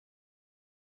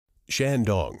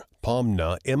Shandong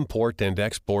Pomna Import and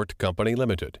Export Company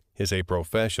Limited is a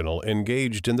professional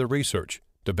engaged in the research,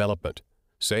 development,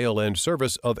 sale and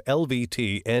service of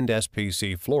LVT and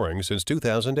SPC flooring since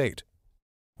 2008.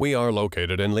 We are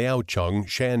located in Liaocheng,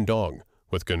 Shandong,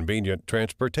 with convenient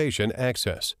transportation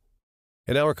access.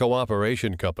 In our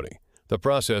cooperation company, the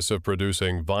process of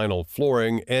producing vinyl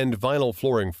flooring and vinyl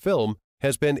flooring film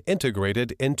has been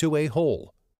integrated into a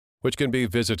whole, which can be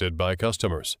visited by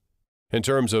customers. In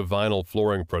terms of vinyl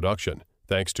flooring production,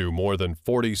 thanks to more than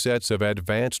 40 sets of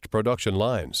advanced production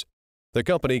lines, the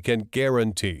company can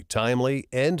guarantee timely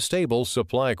and stable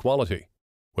supply quality,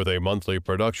 with a monthly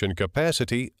production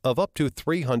capacity of up to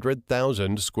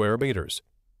 300,000 square meters.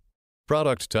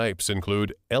 Product types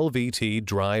include LVT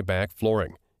dry back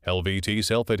flooring, LVT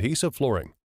self-adhesive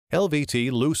flooring,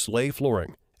 LVT loose lay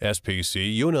flooring,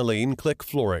 SPC uniline click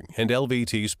flooring, and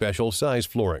LVT special size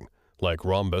flooring, like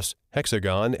rhombus,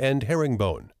 hexagon, and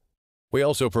herringbone. We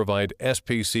also provide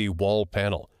SPC wall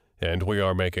panel, and we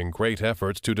are making great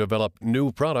efforts to develop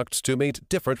new products to meet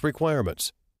different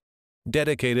requirements.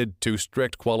 Dedicated to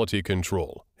strict quality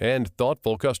control and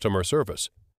thoughtful customer service,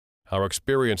 our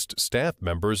experienced staff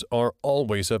members are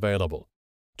always available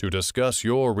to discuss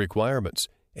your requirements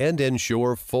and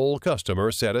ensure full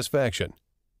customer satisfaction.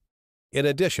 In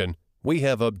addition, we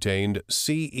have obtained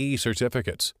CE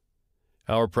certificates.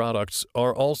 Our products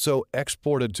are also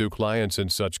exported to clients in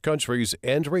such countries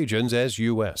and regions as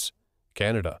US,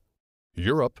 Canada,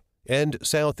 Europe, and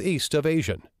Southeast of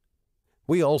Asia.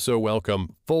 We also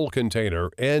welcome full container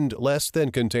and less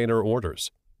than container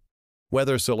orders.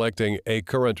 Whether selecting a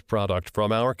current product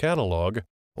from our catalog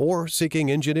or seeking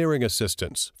engineering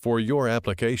assistance for your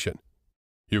application,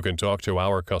 you can talk to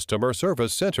our customer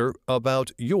service center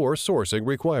about your sourcing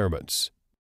requirements.